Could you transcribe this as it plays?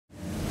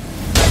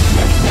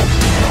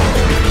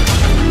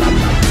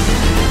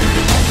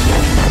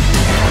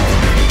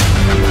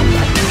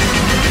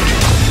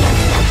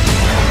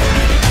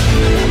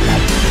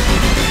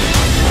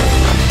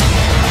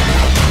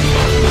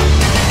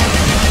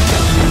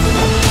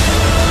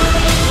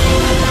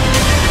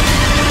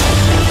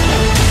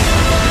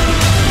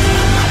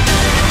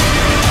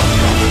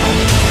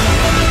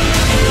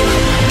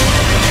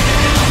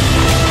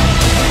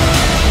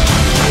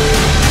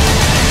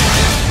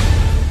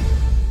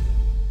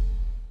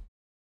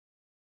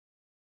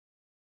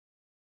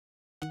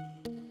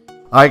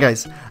Alright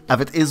guys,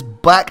 Avit is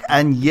back,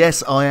 and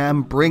yes, I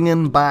am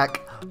bringing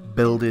back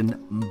building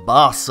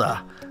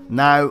Barca.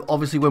 Now,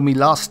 obviously when we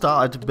last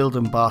started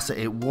building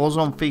Barca, it was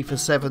on FIFA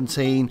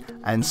 17,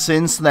 and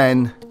since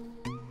then,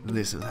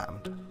 this has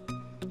happened.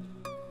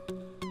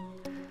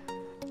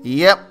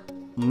 Yep,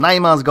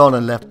 Neymar's gone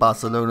and left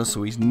Barcelona,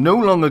 so he's no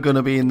longer going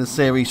to be in the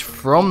series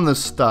from the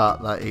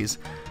start, that is.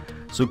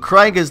 So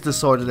Craig has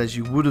decided, as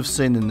you would have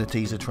seen in the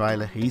teaser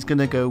trailer, he's going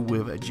to go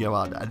with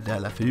Gerard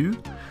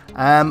Delafeu.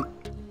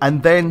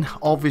 And then,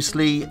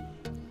 obviously,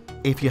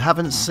 if you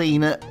haven't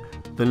seen it,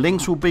 the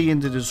links will be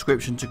in the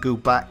description to go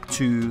back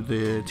to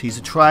the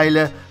teaser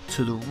trailer,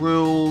 to the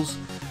rules.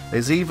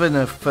 There's even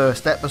a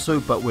first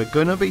episode, but we're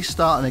going to be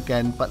starting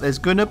again. But there's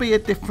going to be a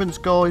difference,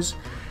 guys.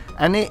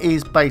 And it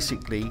is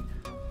basically,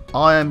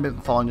 I have been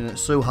finding it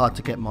so hard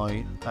to get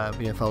my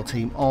VFL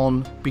team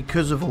on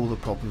because of all the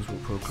problems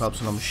with pro clubs,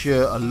 and I'm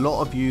sure a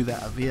lot of you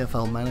that are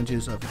VFL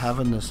managers are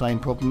having the same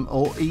problem,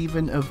 or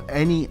even of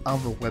any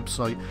other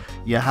website,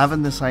 you're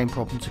having the same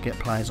problem to get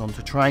players on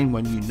to train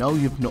when you know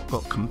you've not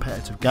got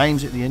competitive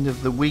games at the end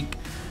of the week.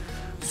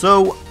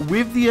 So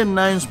with the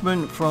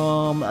announcement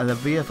from the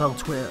VFL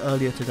Twitter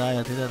earlier today,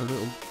 I did have a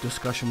little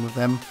discussion with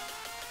them,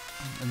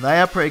 and they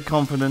are pretty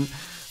confident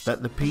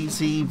that the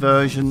PC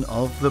version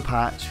of the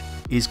patch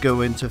is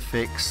going to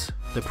fix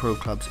the pro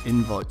club's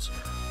invites,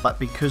 but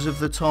because of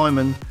the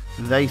timing,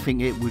 they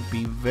think it would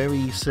be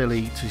very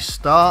silly to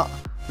start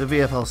the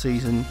VFL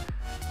season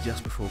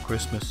just before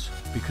Christmas,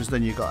 because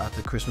then you've got to have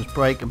the Christmas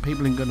break and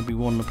people aren't going to be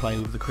wanting to play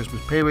over the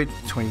Christmas period,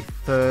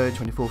 23rd,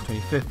 24th,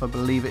 25th I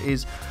believe it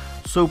is.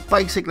 So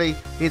basically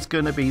it's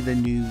going to be the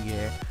new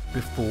year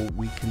before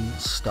we can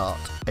start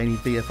any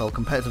VFL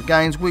competitive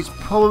games, which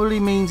probably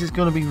means it's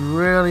going to be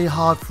really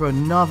hard for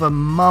another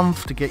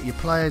month to get your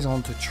players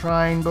on to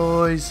train,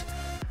 boys.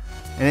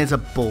 And it's a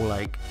ball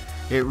ache.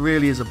 It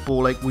really is a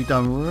ball ache. We've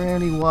done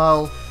really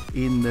well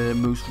in the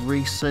most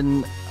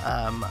recent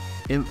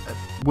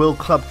World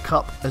Club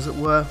Cup, as it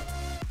were,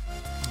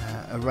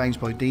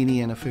 arranged by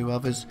Dini and a few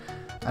others.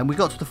 And we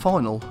got to the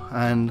final,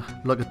 and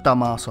like a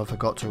dumbass I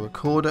forgot to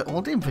record it. Well,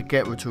 I didn't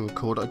forget to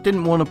record it. I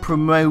didn't want to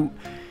promote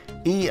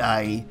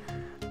EA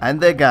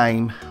and their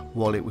game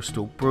while it was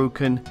still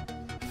broken.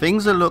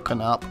 Things are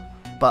looking up,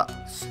 but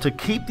to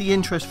keep the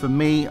interest for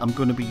me, I'm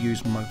going to be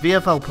using my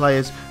VFL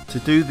players to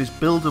do this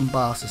Build and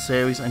Barca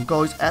series. And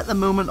guys, at the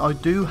moment I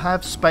do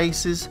have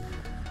spaces,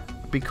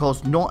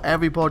 because not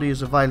everybody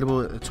is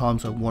available at the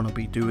times I want to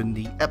be doing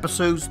the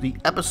episodes. The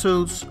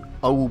episodes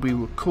I will be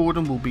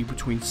recording will be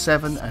between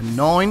 7 and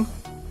 9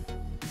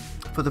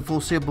 for the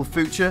foreseeable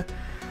future.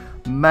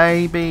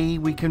 Maybe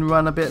we can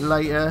run a bit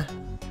later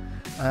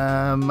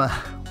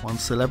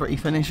once Celebrity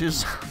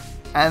finishes,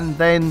 and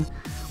then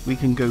we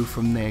can go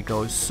from there,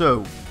 guys.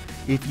 So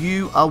if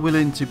you are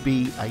willing to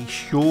be a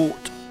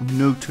short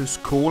notice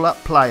call-up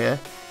player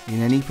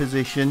in any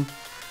position,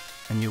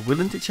 and you're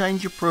willing to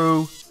change your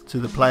pro to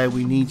the player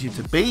we need you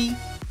to be,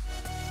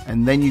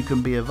 and then you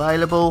can be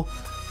available,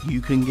 you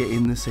can get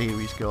in the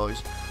series,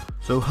 guys.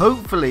 So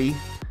hopefully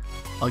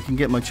I can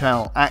get my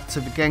channel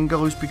active again,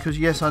 guys, because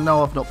yes, I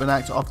know I've not been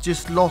active. I've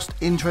just lost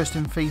interest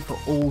in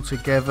FIFA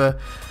altogether.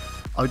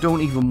 I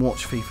don't even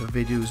watch FIFA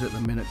videos at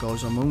the minute,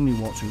 guys. I'm only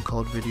watching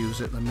COD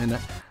videos at the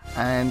minute,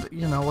 and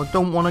you know, I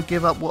don't want to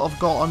give up what I've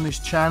got on this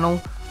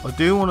channel. I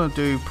do want to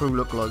do pro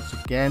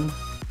lookalikes again,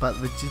 but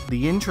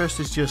the interest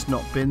has just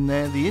not been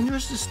there. The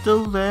interest is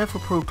still there for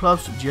pro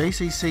clubs.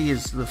 JCC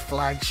is the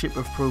flagship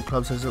of pro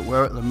clubs, as it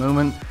were, at the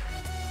moment.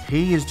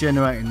 He is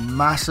generating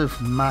massive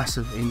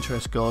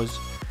interest, guys.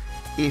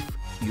 If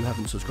you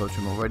haven't subscribed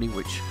to him already,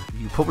 which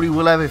you probably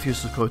will have if you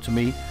subscribe to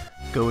me,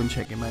 go and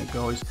check him out,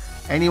 guys.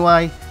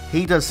 Anyway,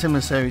 he does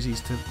similar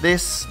series to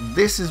this.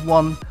 This is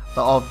one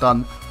that I've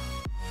done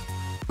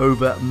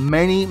over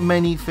many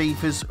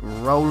FIFAs,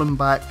 rolling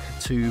back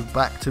to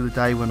the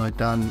day when I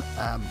done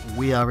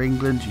We Are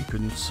England. You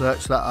can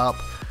search that up,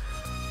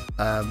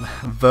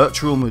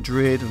 Virtual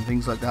Madrid and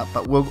things like that.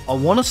 But I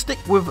want to stick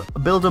with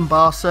building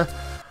Barca.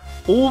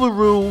 All the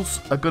rules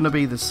are going to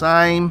be the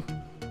same.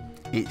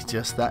 It's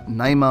just that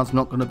Neymar's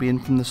not going to be in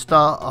from the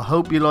start. I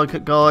hope you like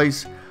it,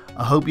 guys.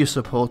 I hope you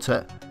support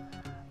it,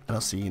 and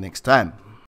I'll see you next time.